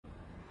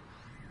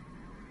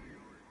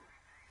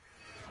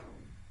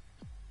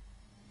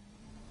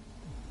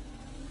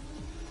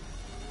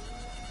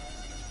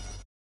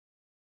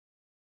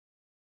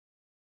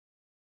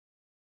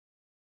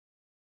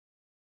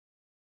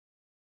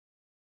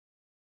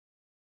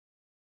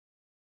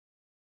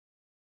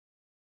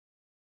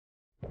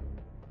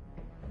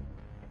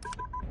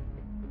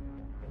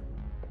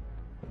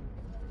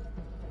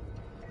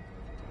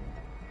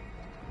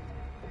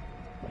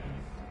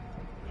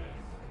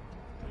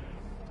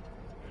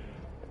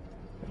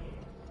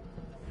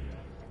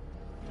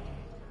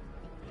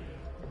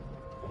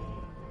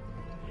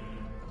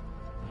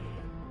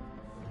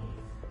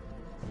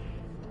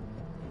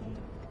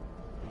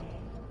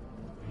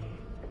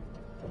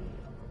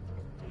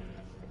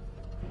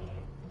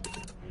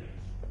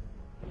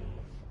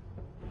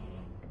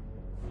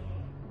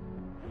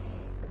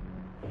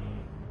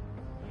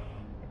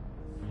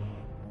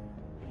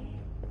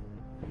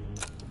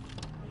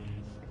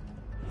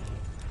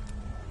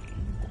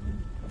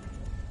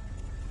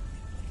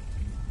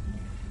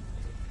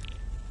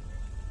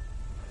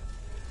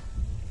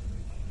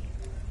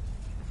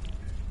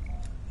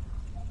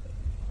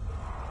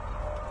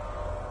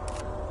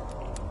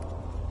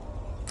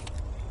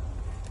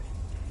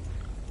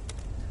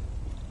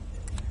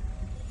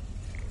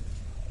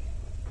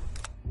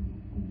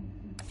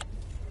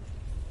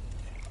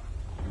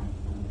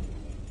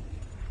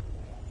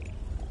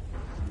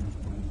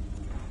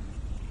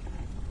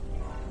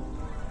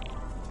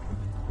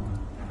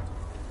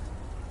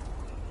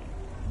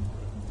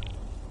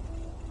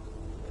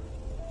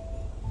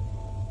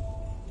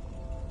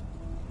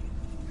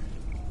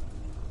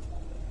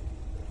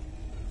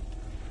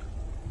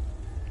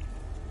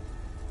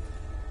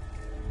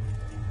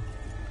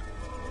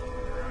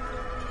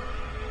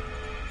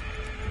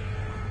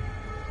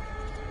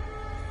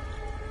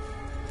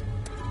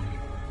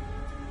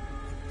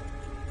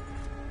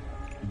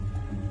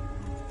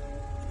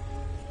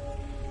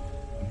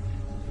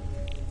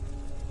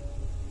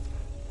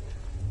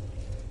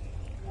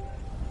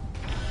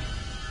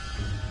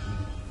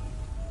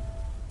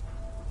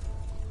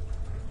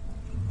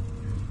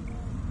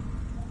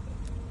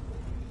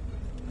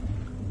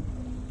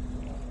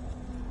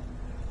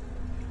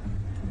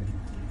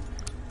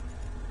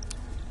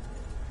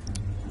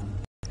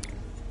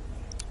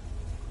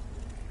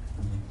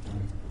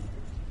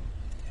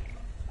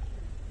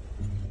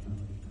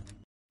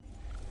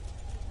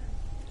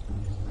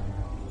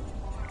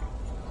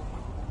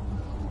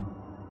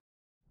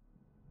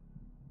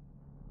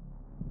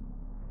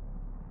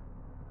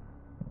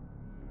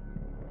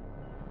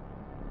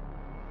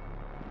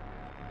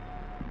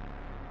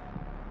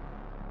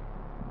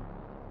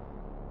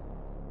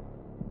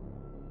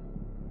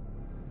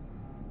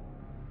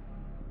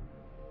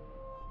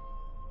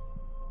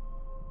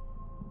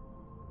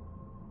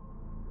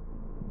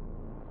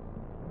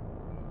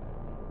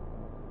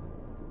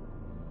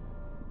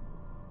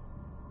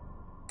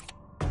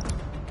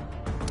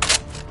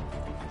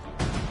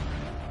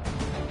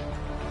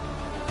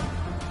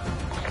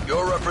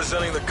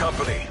representing the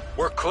company.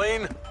 Work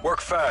clean,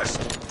 work fast.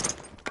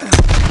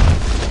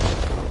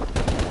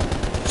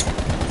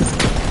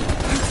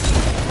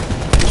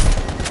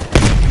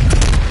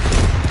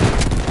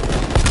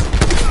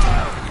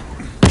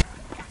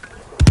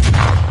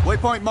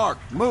 Waypoint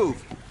marked.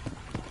 Move.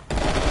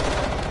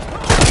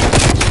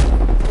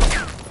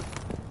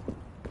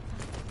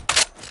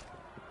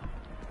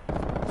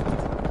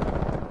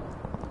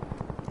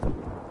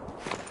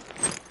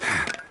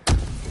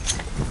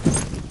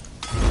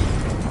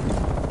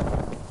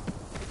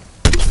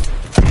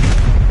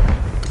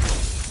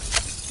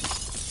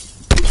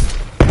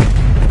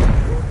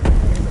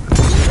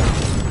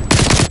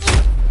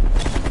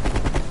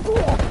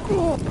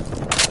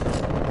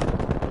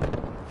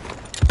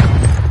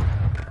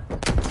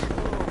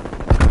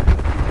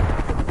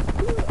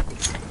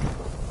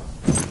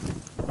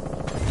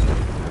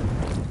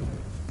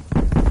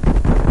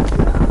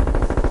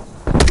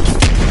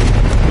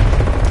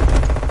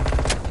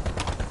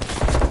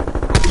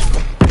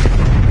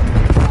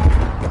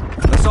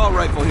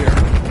 Rifle here.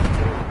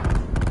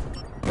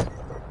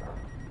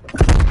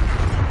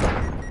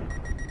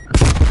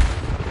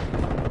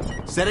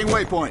 Setting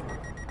waypoint.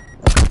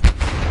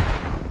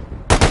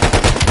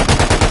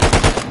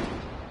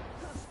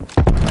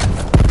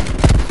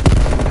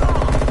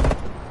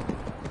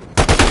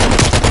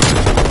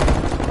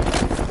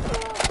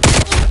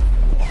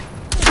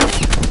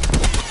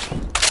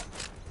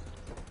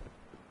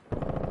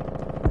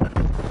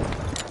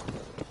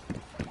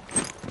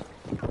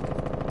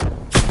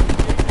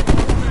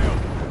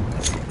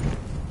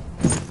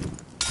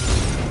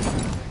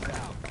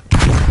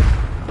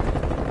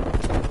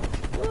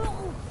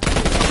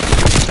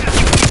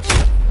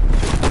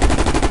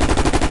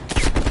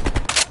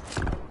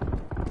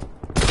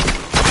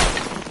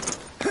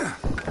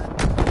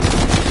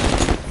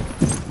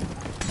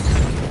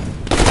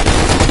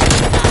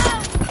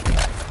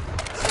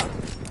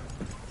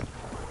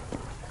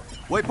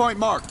 Waypoint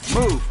marked.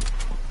 Move.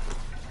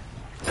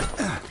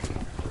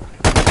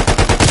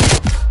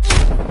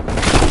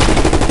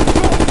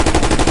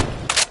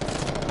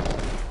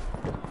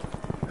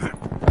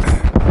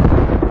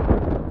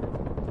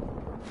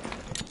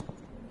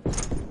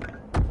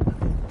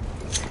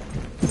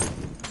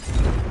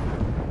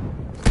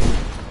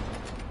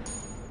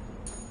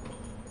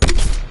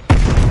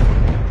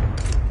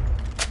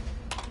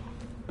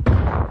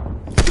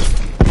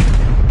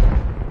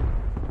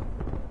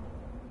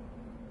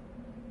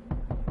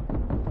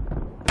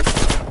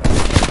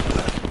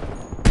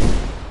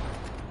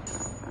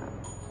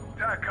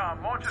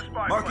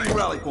 Marking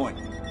rally point.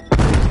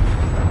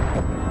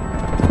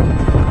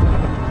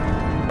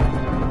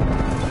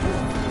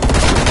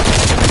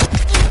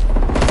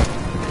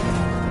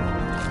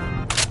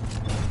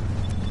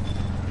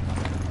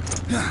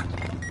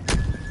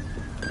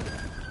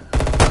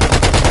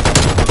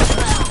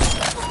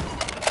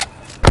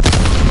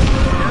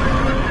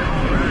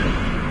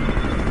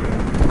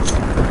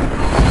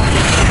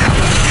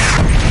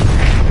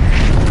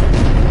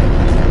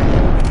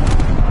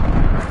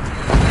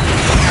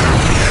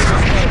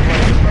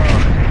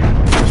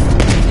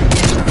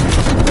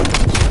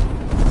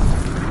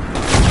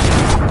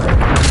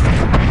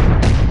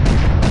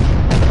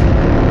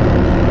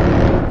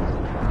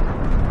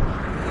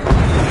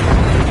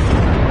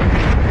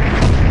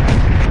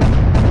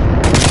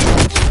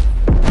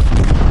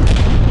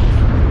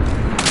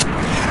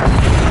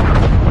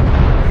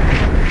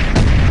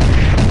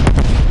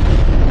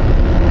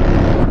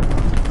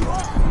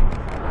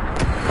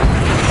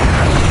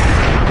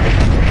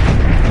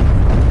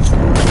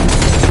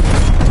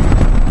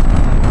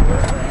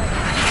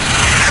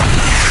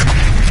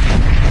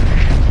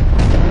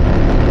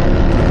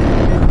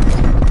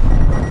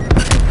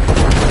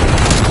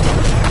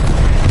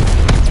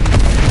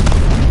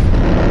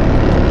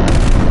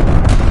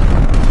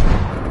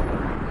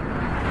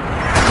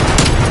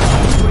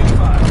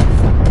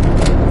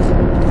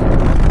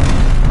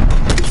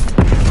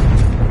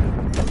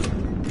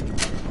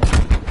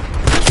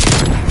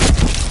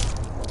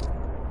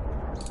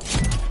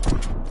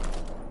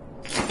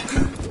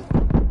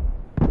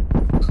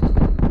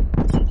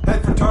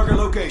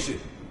 Location.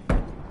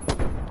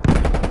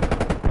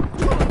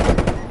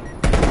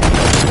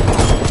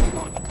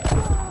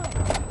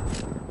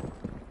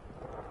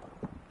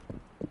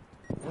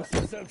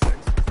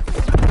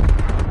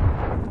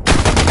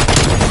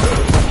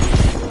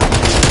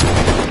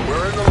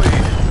 We're in the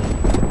lead.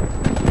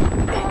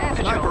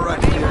 Sniper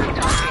right here.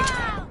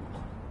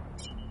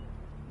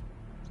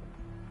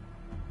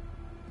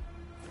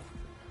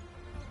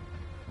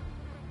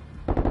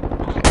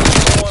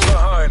 One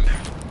behind.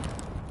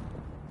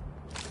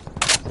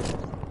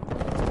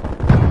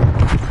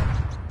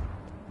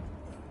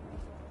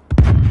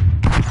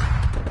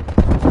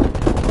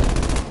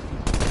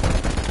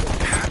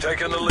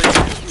 Taking the lead.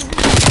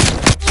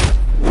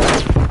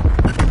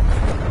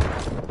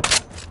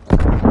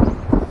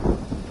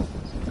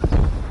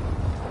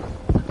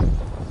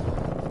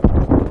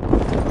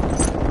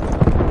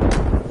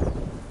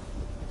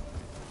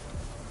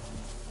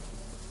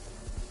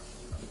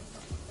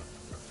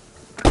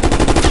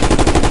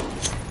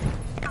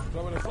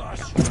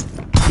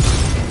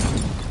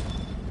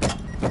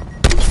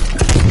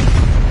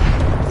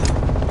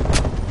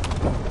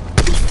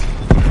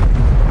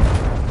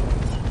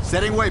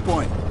 Setting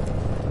waypoint.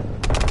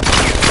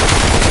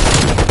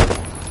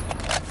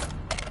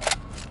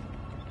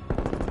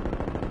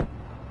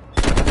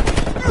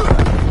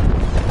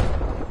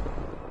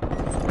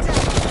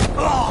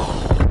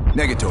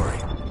 Negatory.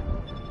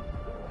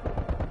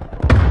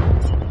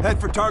 Head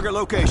for target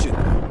location.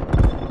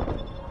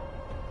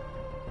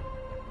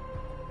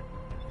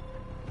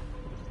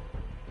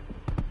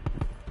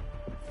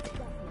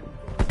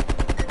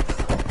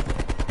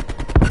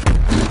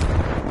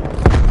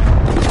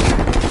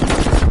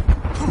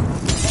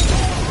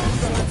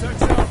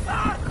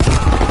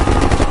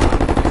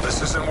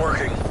 This isn't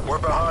working. We're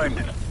behind.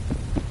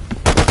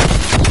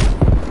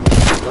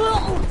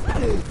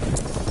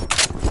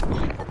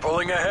 We're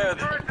pulling ahead.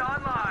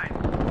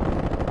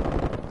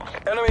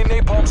 Enemy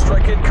napalm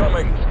strike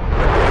incoming.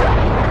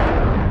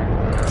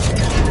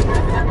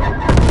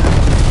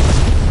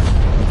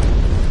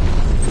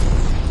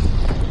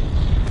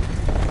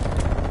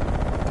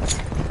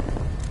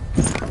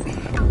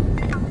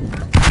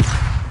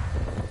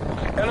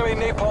 Enemy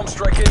napalm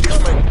strike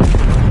incoming.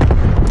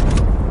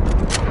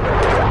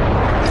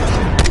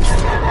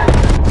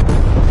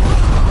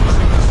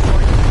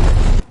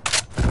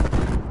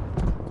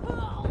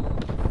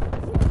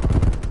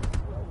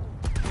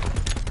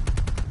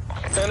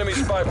 Enemy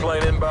spy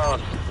plane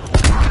inbound.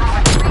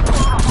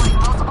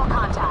 Multiple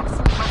contacts.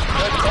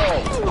 Good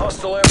call.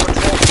 Hostile air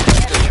patrol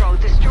detected. Patrol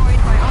destroyed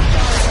by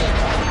hostiles.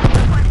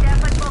 One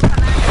Devon will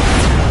command.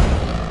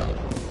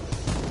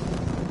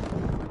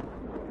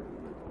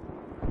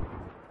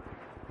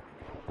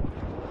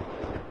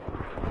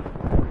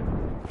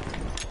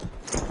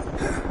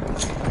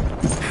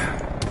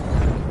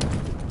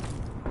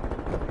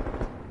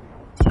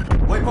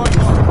 Waypoint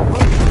marked.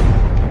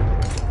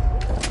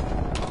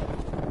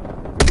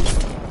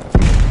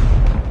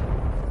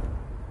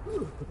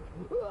 Move.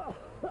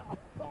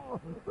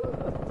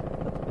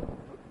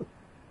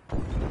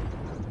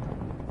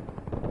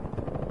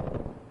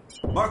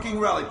 Marking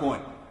rally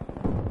point.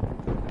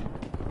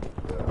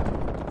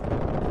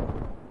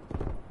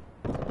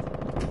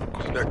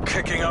 They're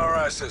kicking our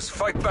asses.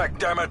 Fight back,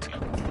 damn it.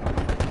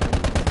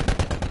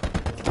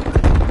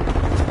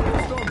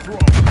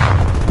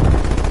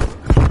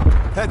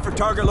 Head for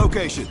target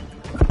location.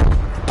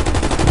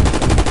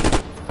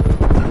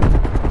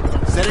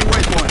 Setting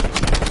waypoint.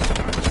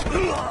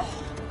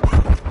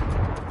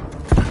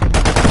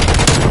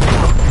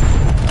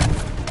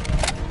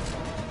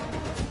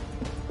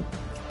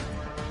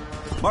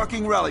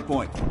 Marking rally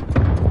point.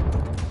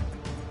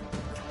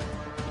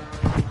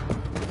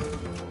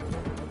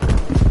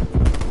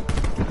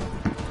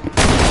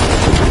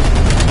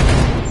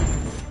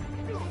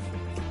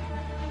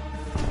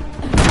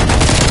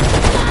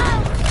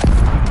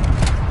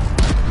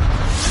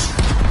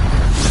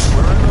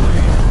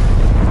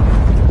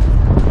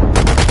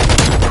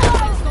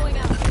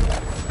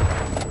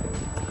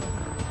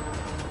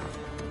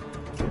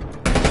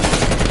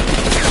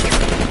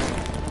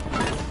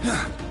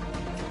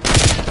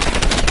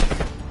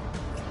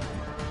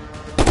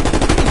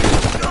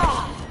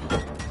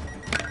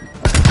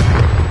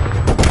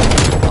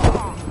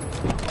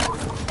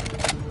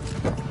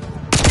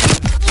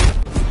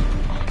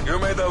 You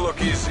made that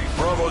look easy.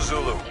 Bravo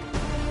Zulu.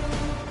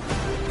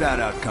 That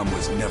outcome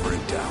was never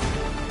in doubt.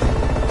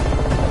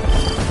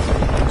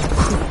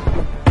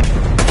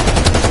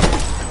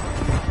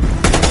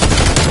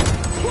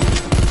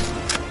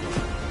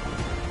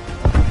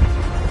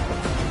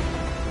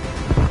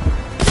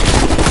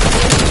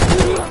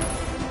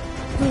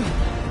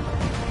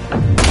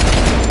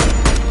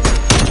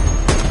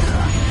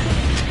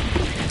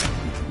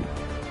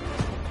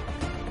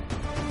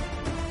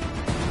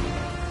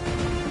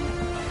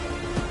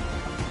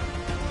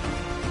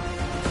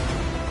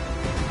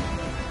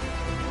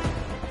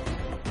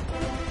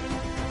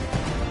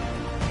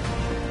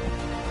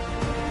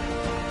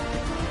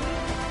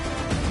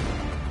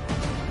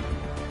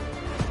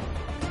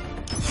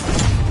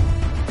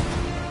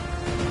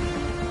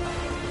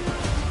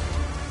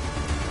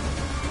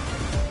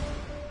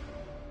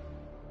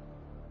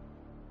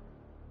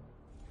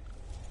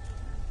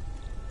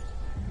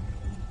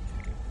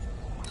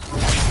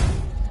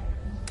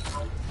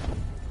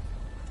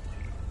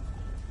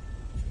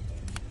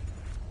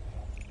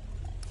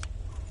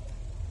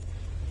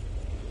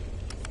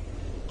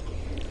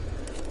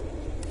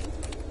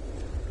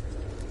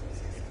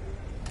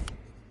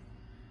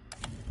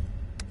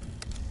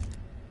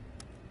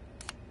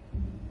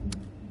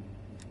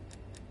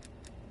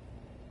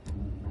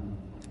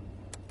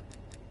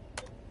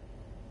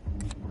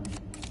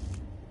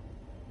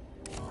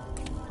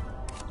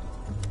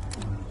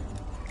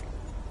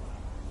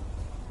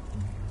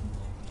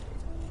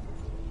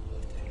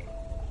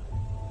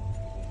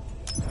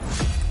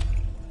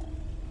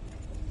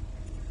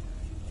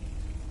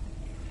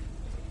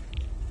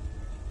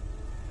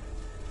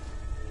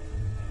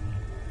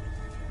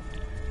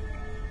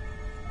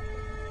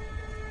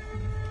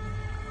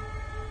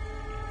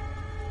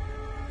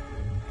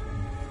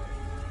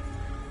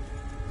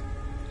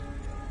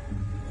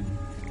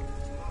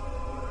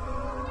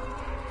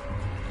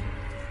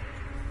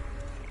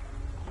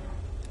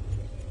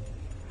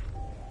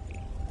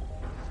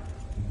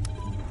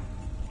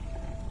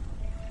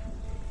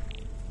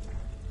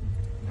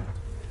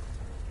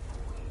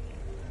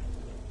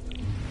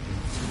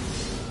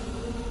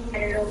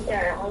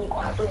 件，然后一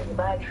垮炖，你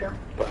不爱吃？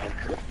不爱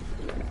吃。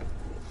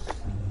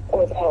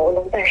我操，我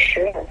能带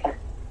10碗饭。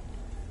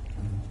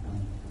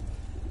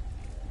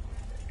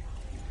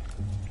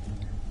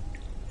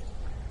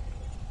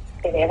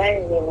给别办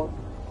日记吗？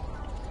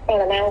赵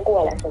大妈要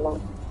过来是吗？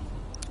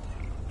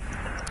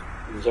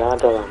你家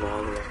赵大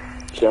妈呢？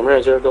行不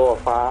行？今儿给我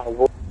发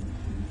我。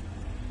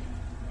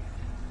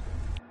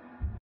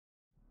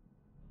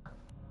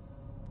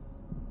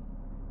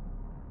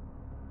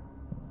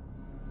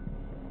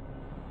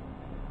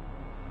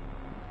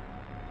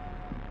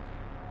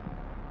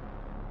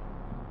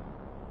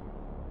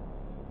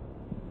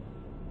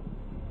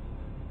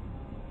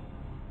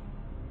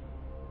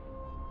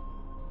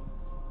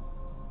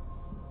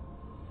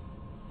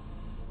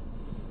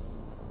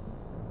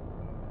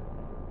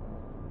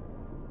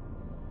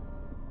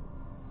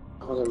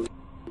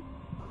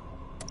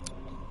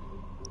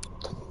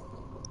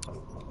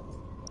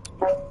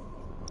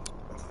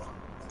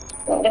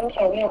你跟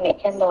平平每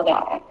天都聊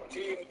啊？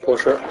不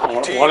是，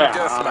我俩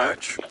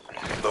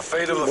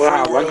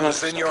完全看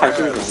心情，有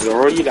时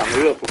候1-2个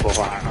月不说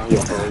话，然后有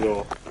时候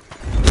就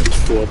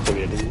说特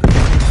别厉害。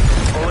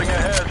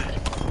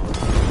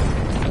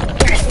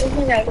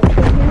现在就天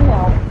天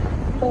聊，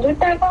我就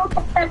大方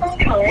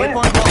承认，我又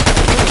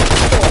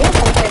不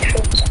会吃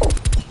醋，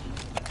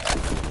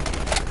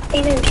毕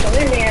竟平时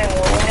这样了，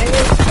我还是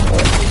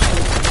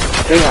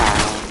真啥呀？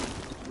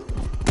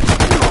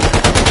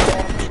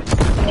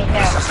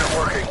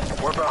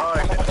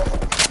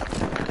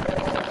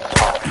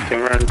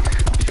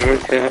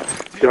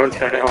平时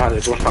听电话得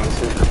多伤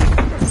心。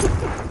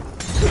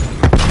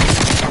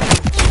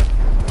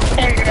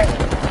但是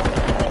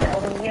你曾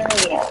经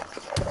也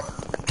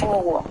说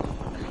过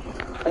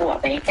我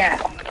没嫁。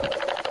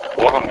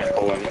我可没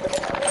说过你，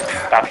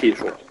大屁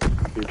说，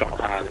你找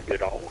他去，别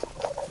找我。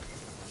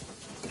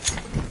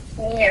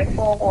你也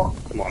说过。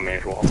我没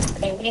说。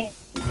平平。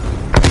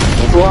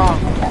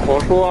我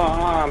说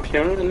啊，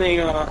平时那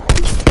个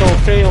又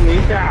黑又没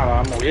下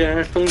吧，某些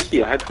人生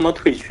气还他妈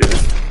退群。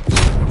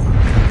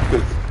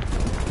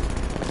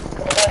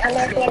我他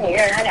妈说你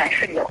认识他俩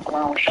是有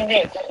吗？我生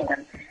这气呢，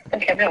跟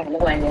平平有什么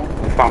关系？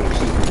放屁！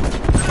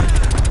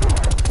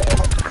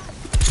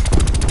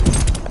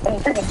你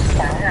自己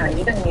想想，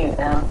一个女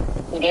的，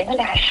你连他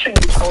俩是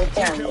都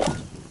见过，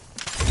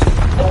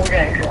都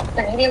认识，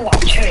那你得老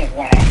去人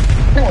家呀。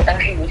那我当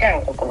时一下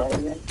我就不乐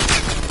意了。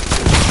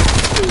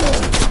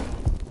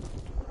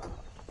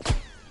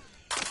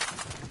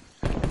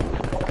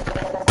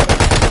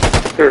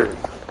是，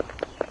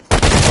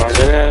我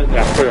觉得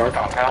俩队友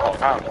长得还好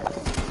看呢。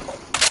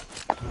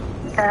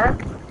啊？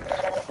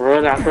我说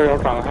俩队友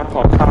长得还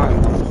好看呢。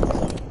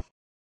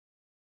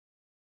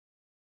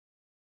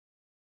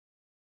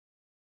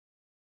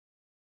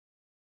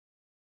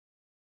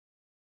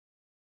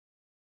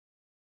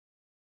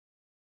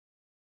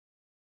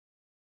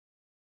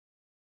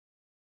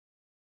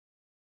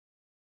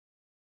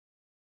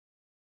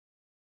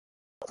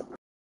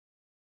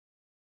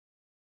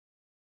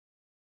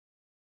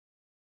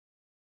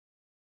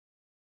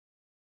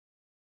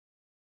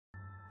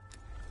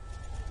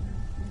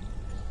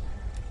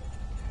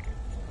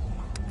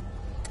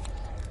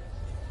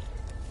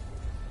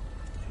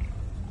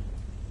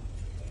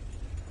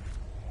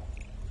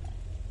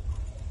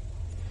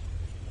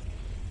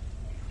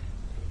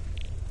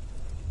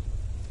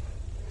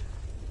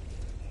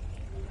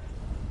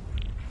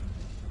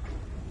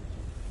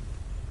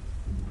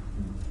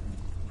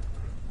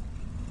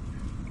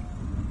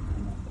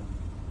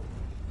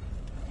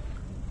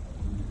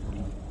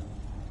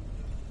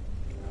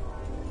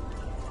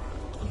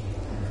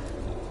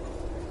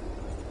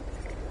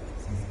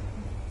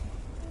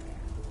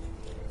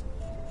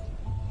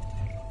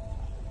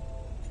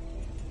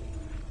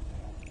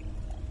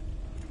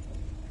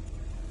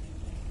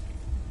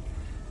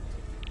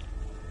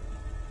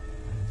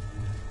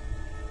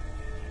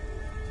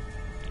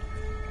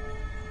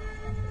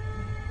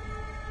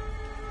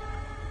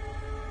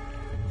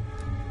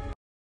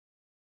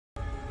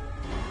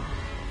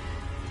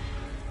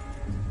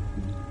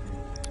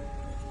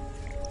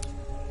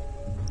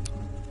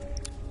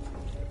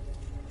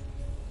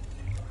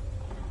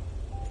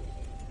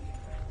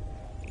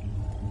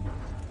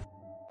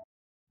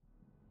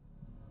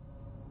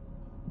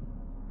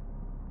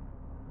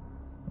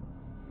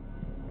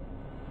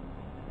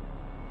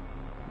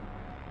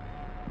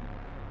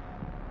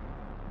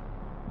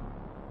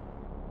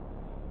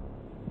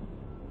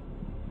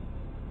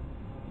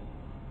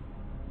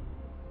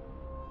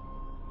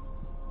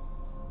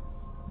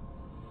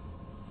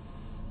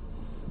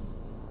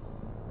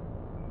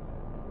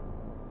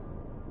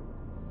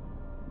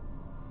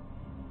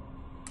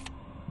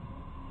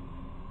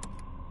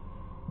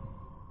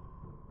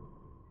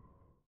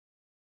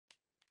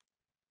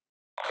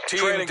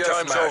Training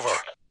time's over.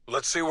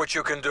 Let's see what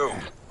you can do.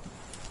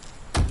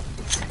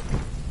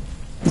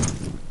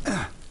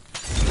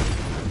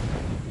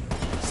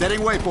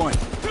 Setting waypoint.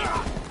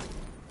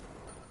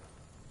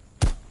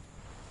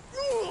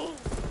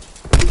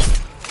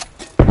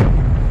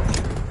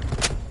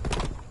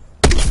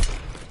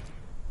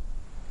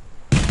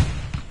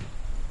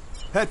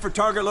 Head for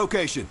target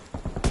location.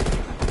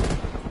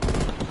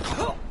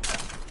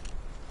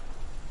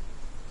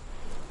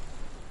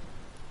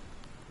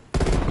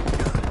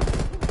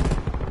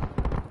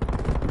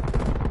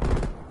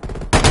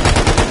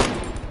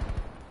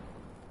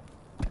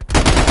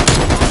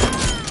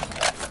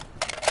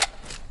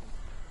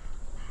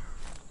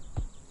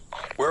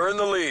 We're in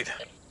the lead.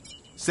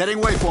 Setting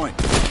waypoint.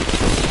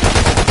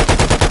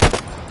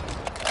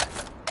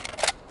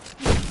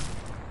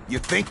 You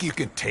think you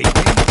can take me?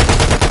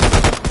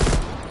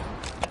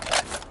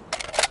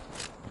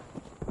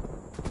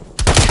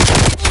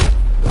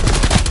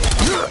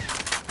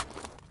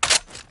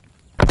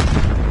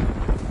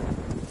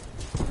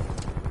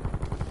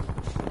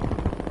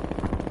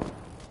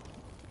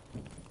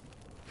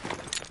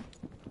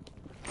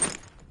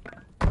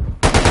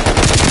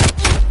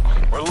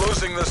 We're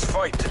losing this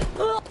fight.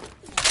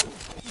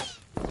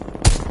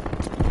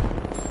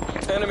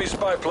 Enemy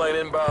spy plane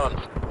inbound.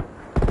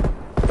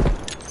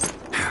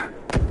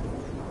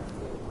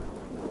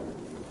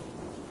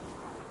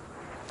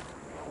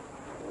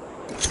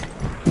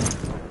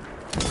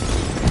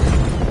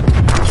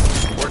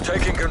 We're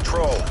taking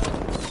control.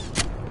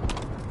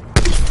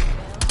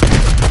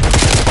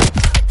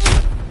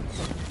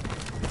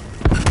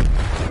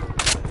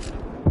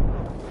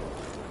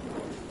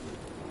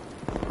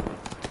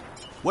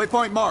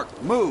 Waypoint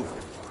marked. Move.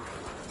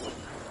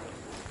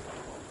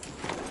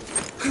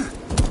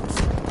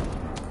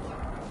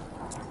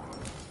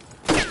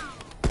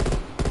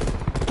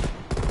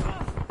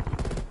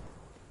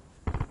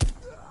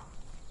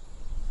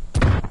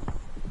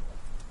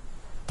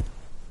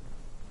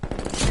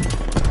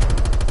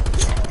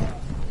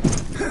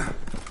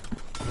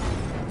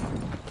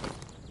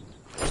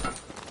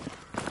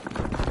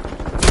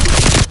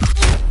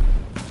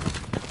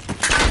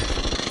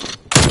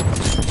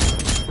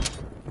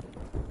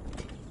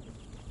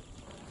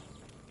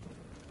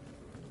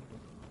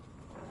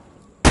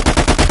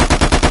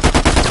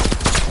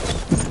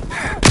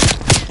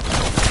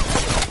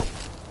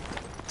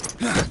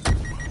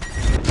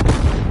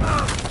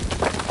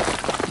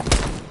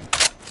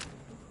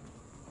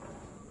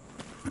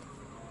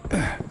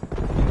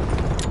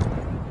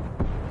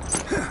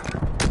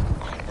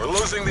 We're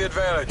losing the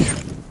advantage.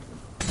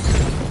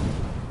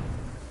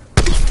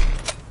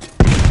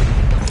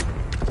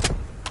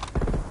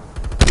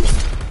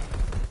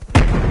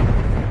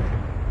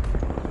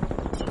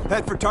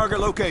 Head for target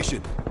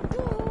location.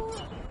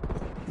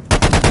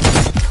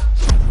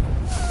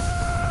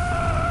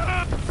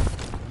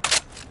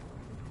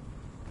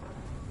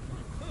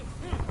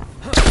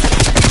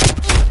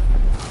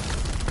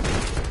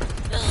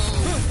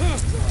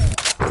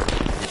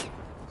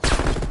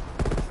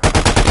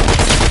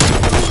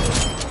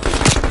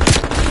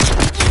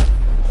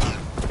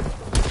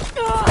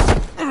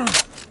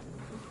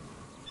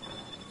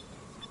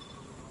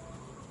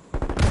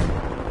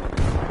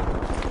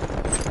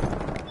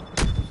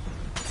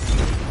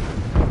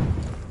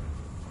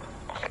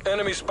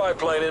 Enemy spy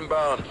plane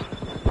inbound.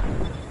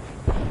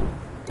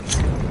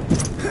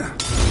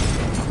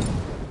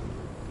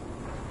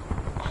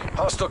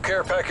 Hostile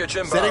care package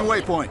inbound. Setting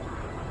waypoint.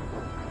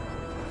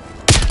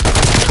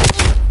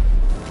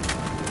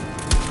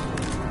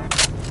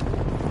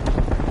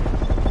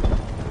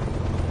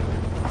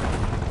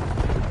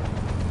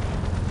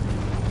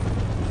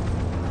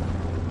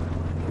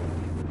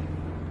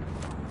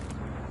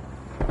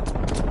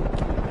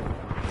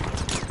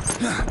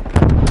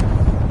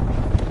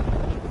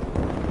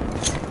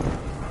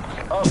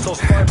 Hostile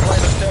spy plane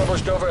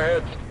established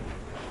overhead.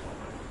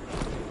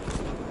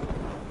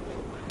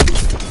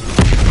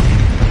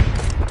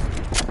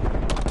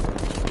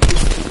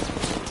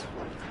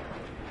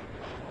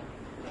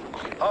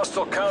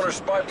 Hostile counter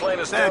spy plane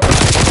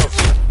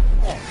established.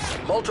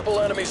 Multiple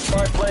enemy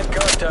spy plane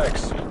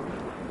contacts.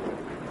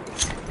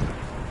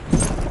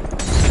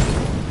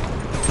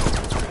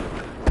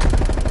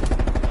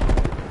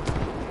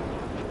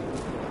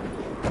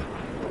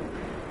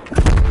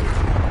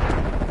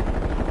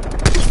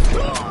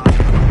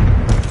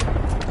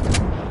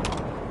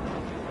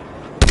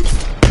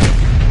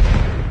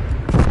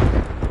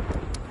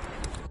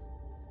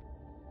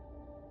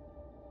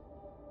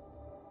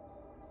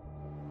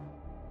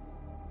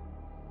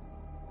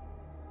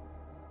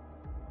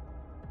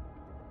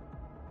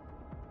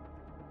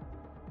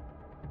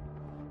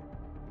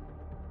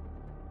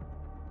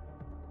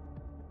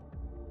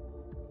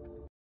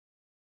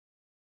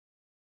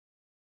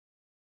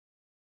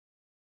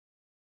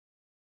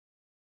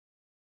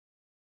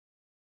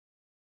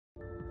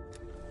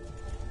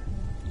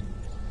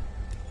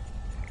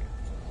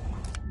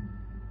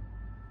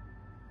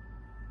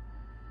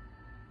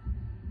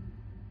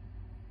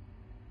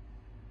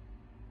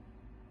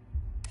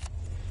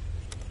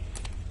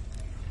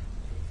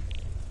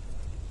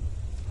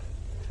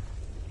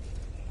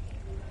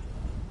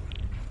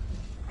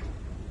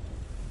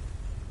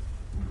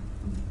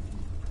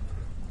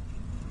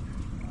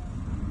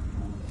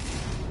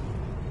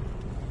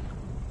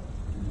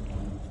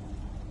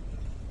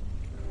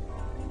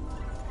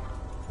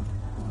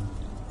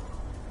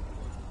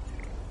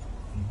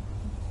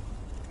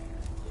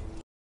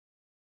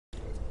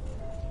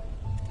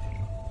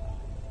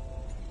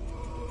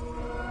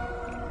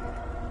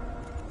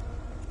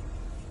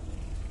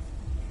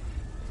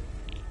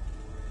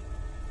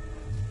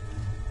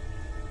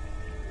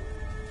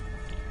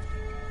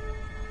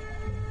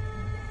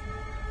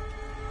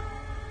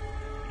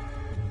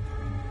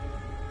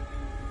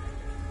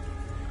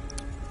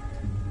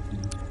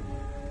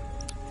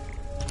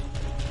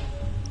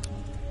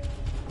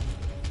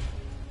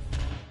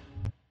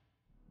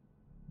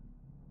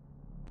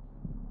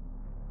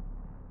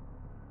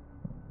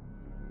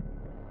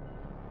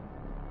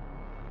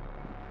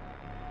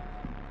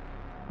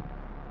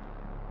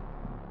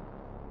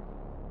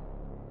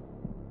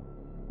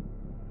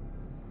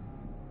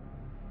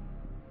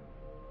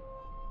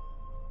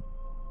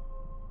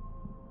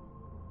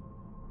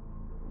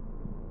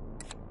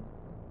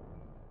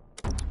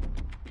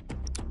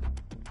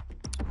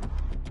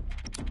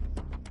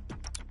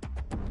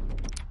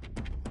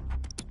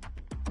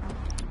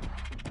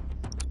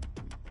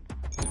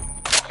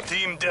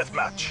 Team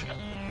deathmatch.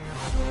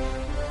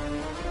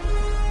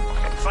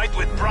 Fight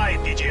with pride,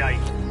 DJI.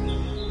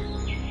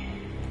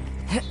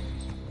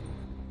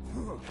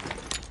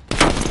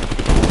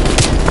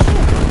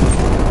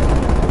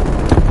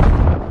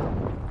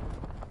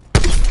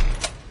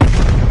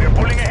 We're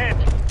pulling ahead.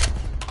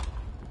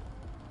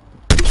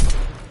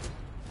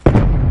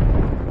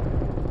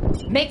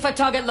 Make for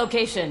target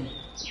location.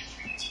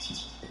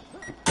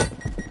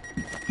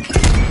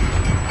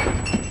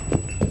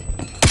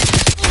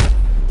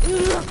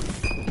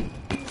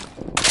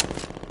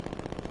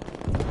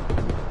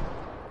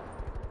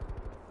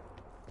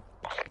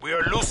 We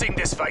are losing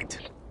this fight.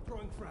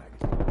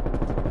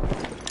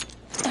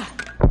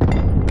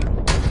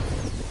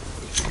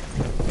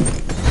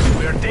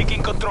 We are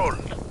taking control.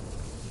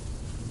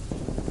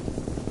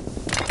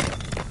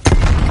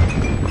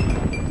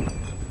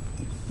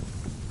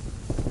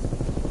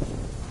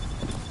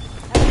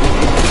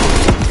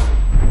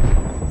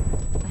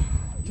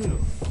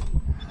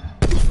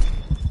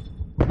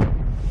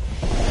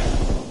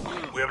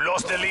 We have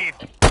lost the lead.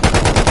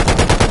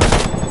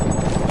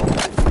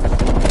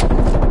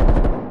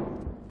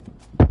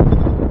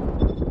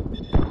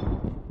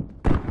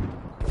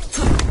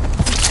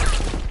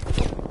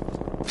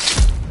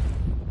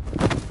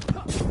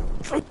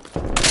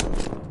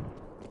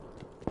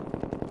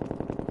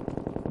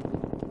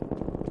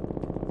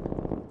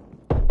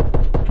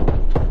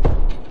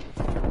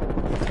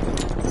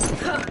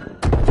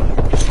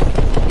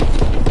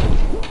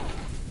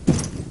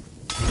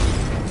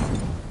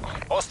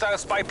 Hostile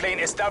spy plane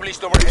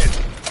established overhead.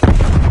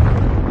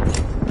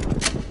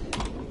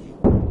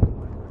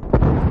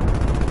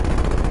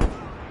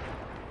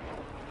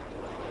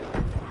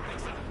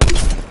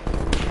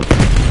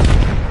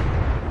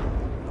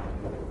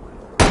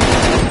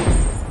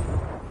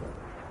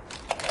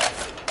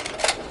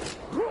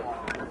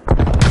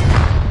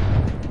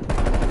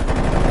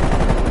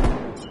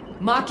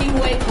 Marking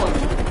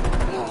waypoint.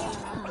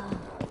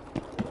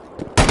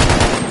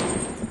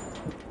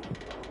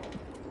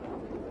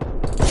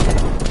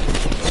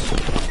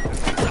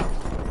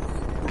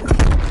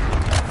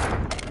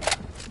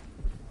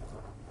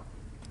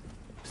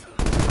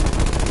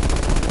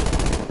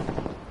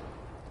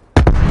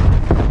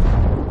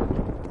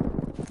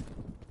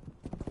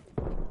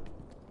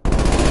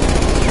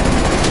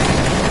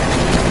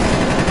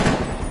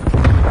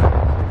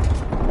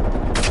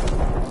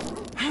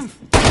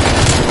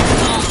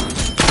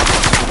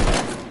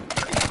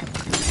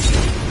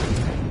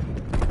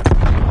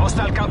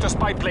 Hostile counter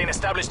spy plane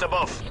established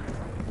above.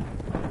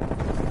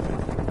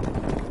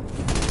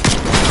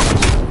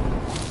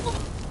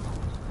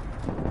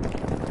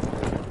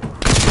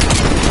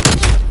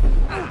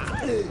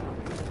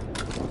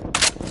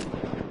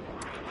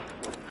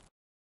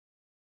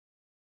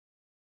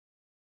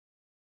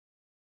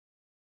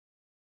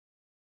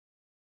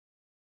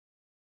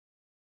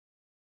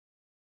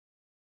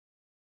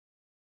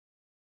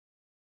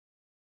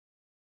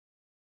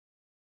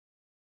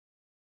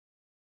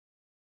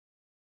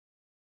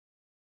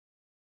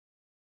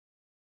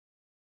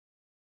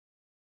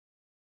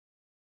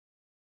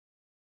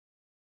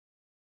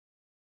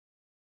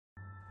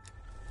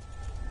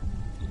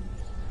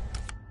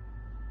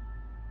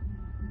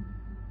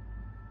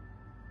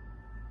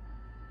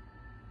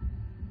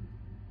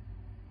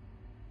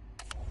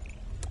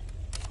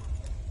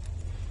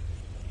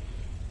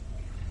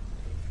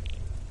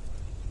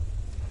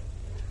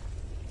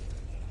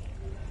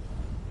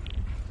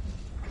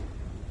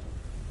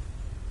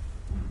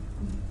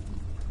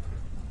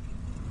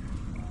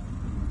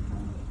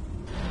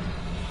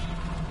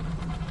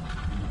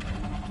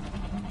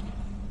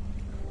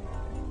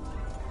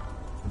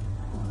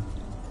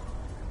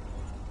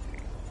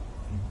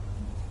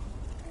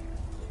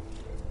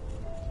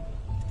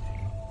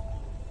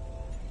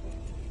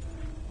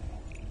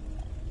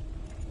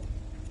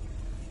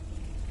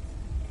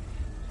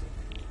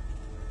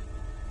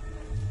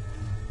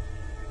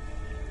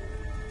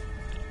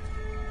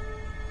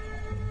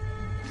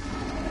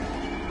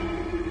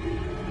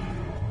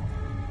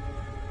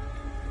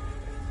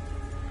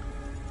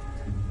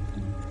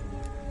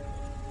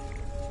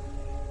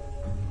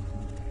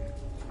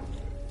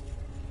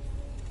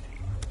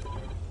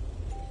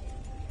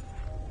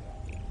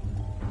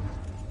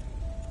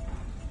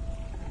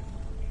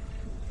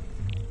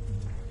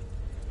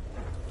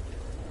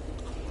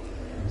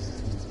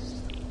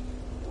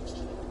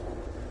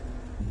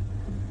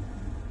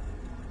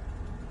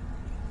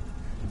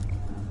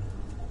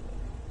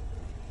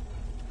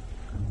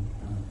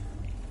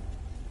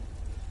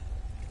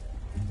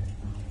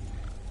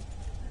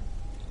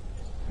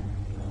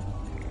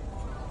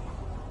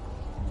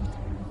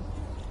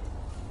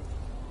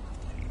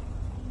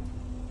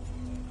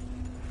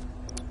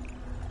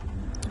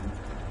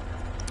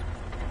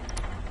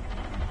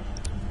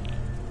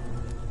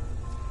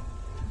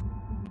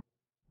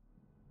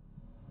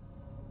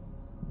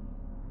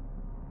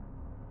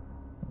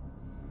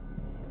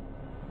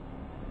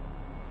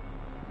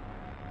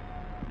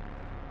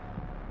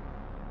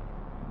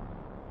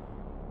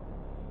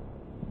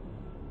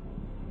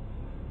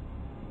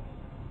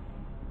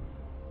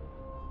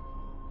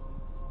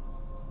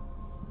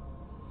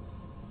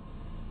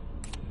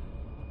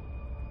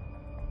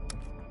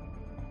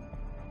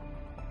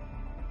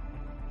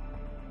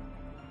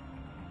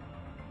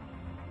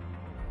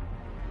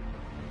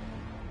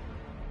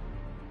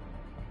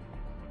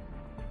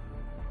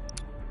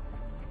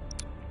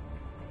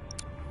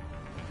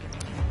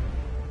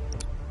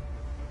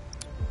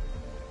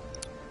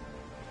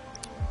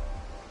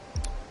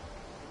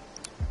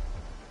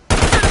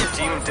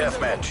 Team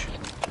deathmatch.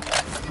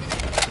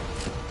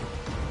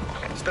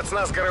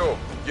 Spetsnaz GRU,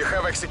 you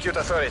have execute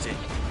authority.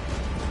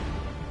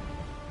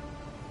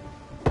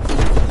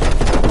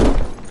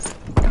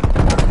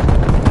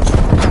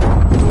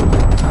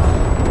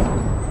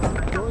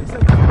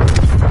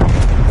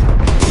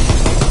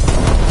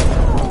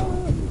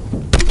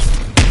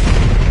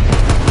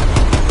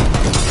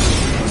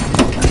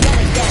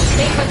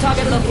 Make for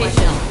target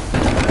location.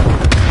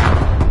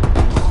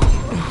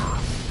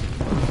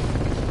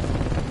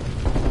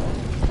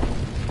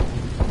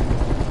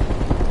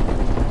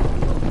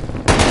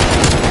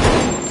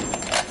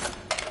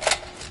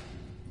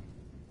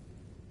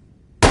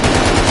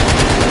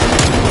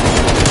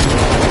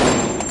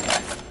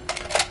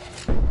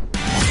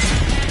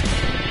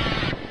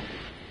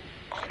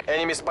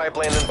 Enemy spy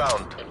plane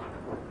inbound.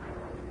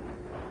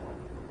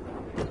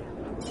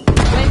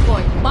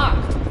 Waypoint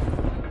marked.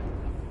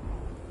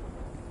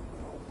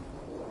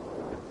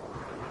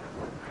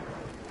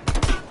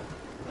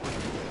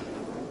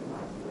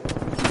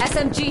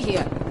 SMG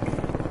here.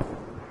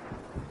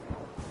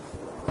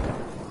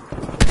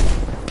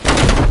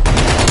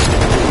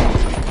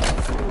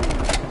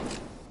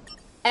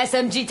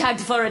 SMG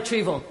tagged for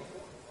retrieval.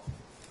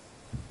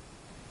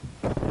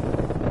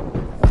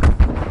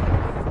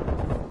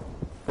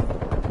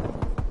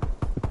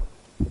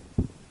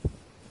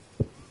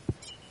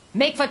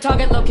 Make for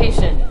target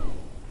location.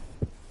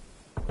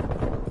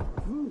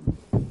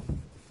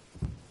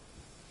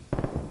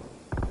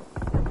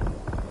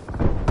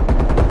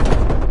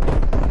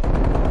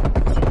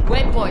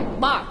 Waypoint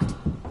marked.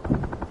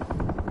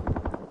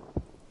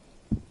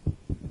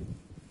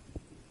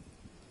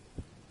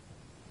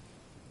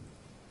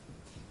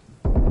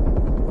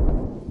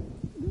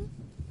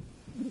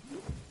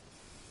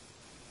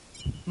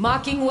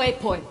 Marking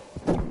waypoint.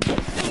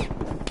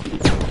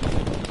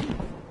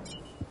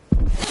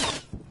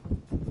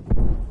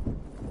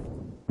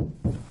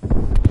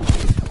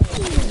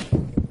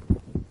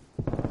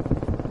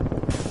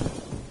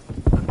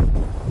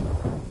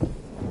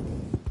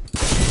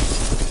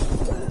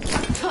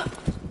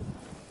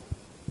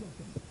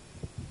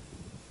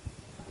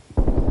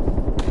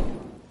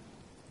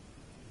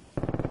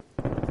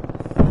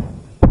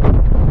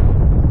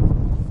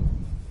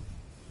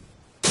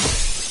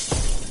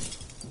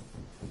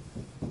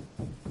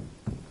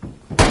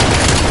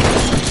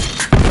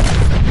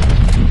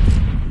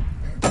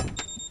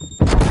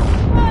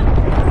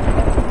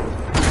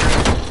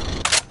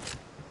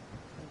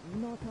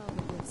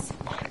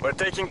 We're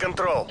taking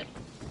control.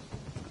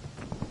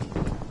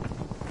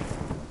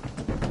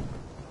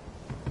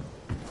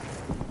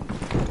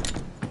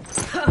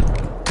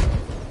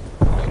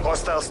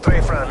 Hostile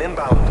strafe run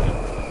inbound.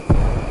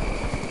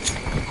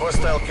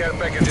 Hostile care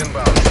package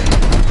inbound.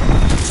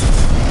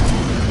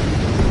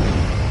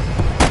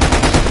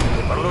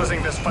 We're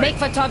losing this fight. Make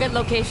for target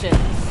location.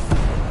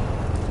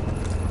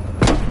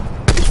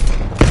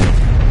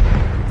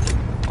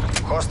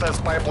 Hostile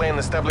spy plane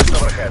established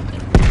overhead.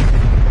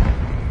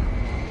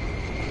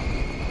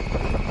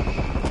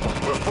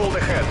 We're pulled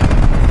ahead.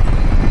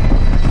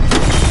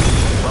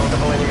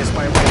 Multiple enemy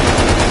spy planes.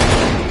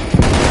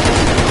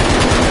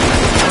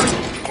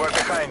 We're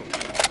behind.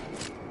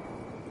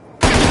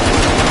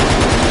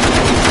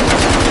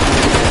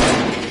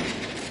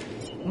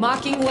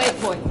 Marking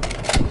waypoint.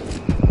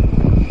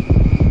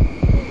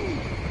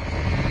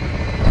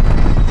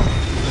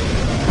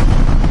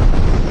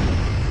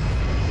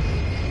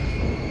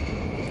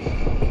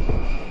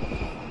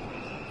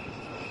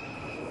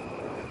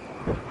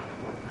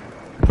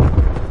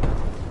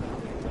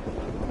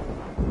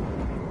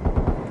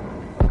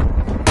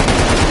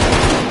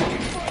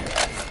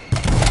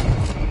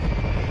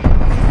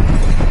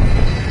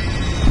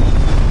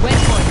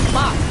 Waypoint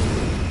marked.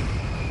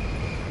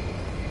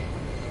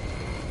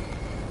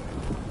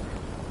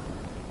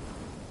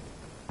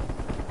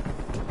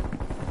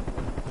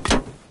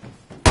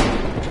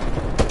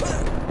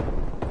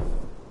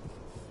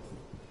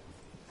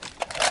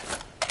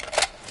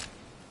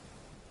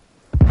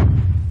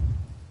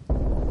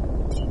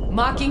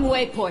 Marking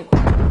waypoint.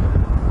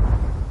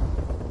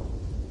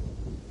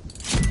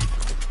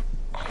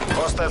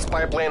 Hostile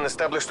spy plane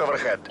established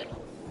overhead.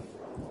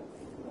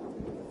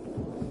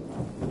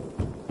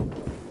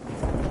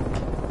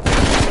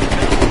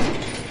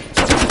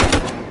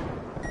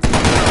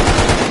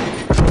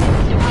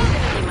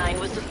 Proximity mine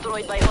was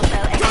destroyed by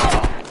hostile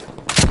aircraft.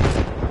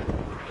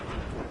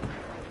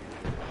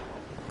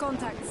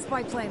 Contact,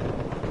 spy plane.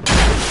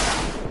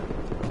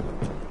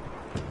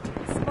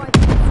 Spy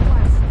plane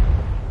flash.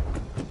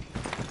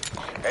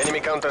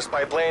 Enemy counter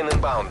spy plane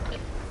inbound.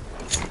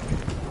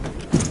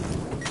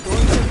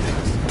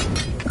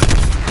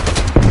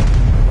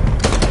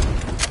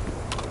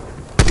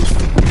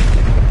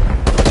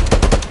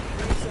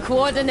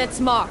 Coordinates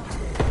marked.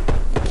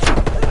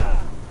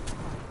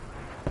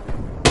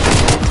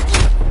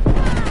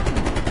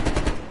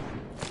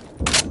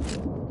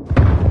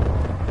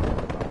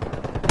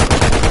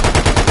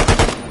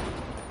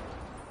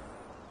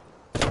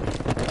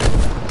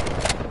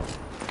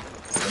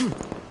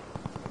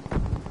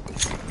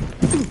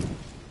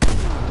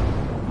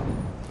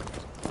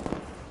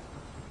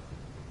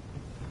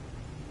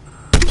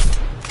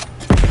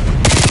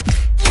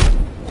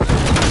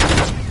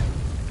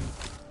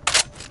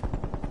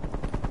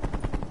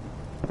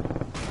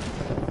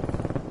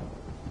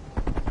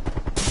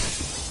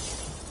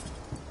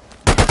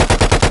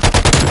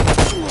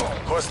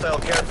 Hostile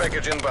care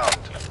package inbound.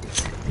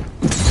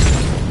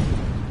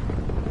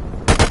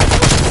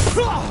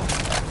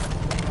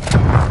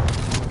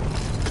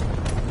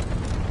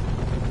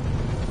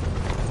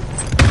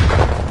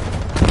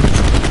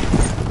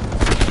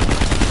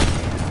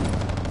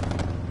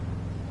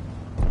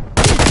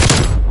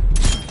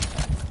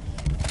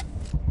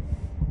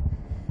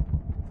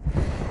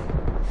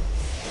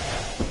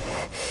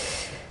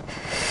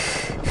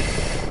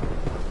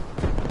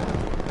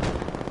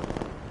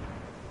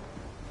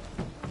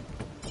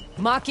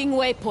 Marking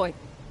waypoint.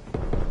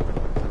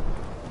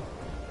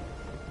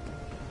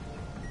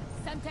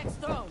 Semtex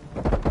thrown.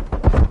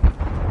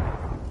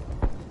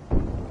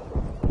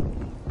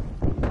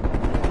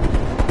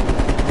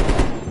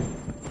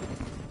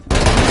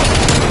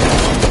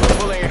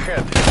 Pulling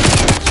ahead.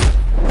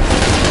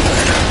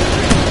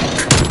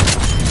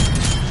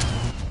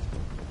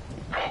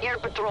 Air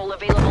patrol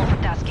available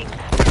for tasking.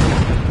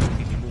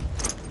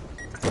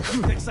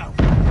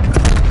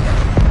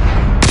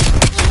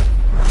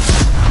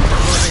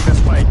 Losing the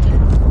spike.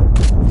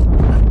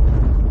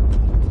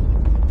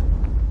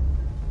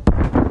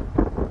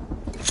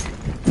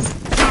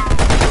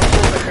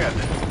 Pulled ahead.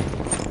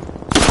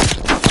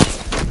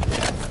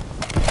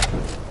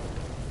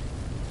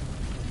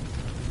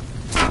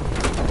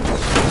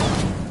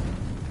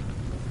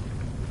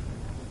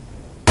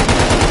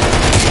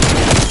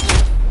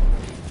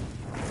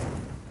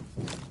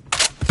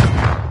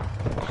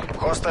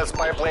 Hostile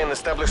spy plane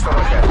established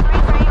overhead.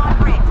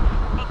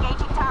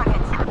 Engaging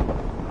targets.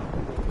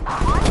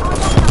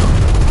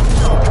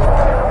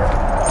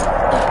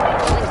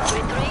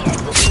 Exiting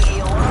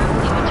AOR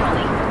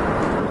eventually.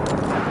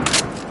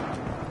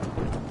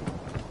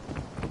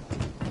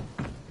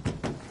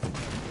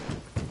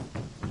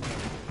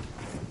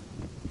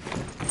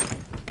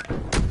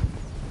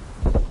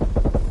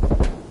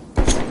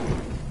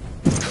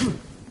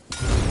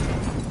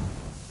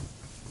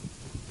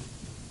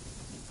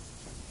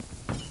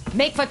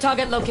 Make for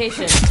target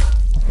location.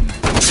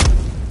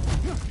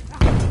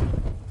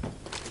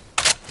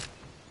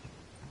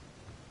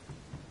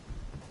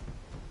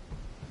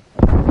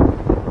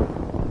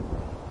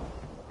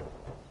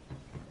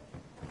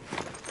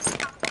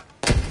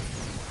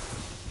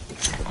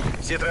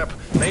 Z-trap,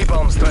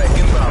 napalm strike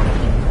inbound.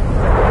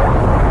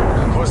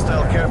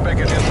 Hostile care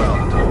package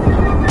inbound.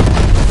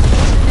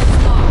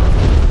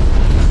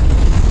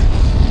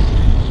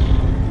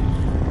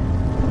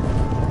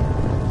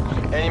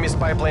 Enemy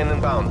spy plane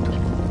inbound.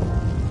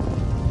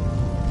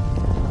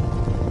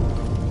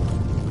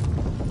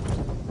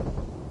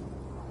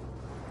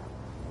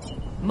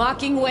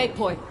 Marking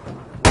waypoint.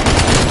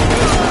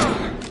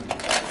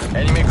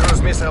 Enemy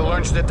cruise missile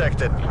launch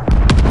detected.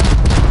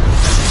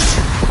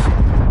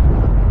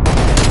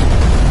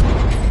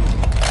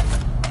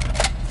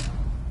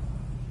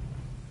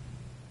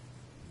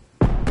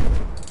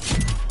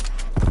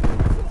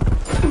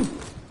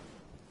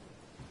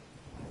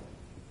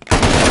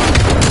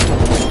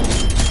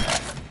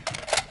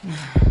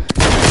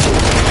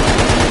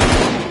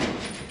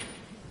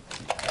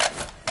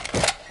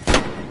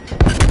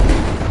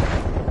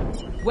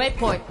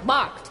 Waypoint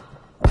marked.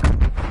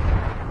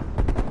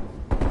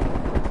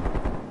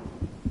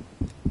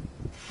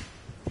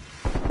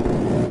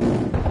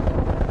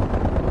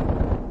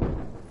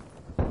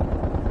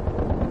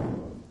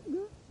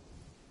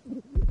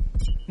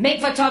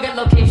 Make for target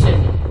location.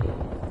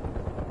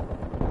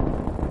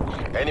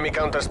 Enemy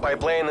counter spy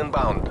plane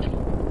inbound.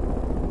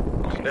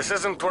 This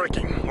isn't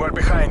working. We're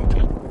behind.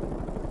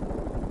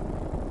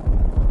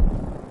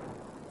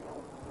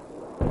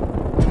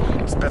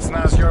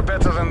 Spetsnaz, you're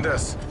better than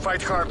this.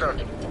 Fight harder.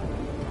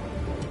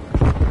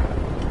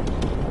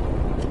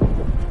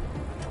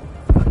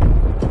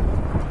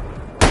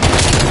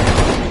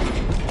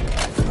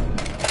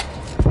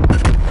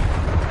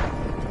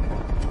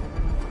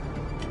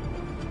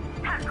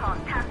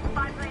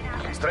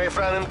 Strafe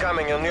run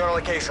incoming on your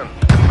location.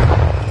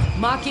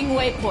 Marking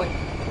waypoint.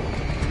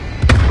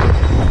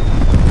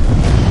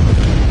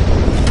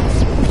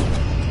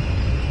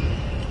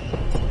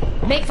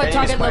 Make for Enemy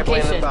target spy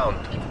plane location.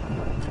 inbound.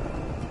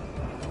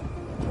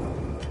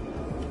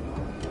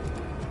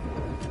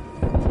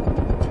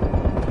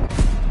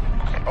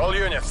 All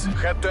units,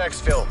 head to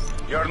exfil.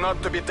 You're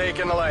not to be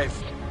taken alive.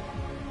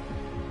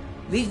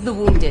 Leave the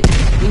wounded.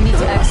 We need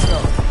to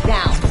exfil.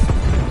 Now.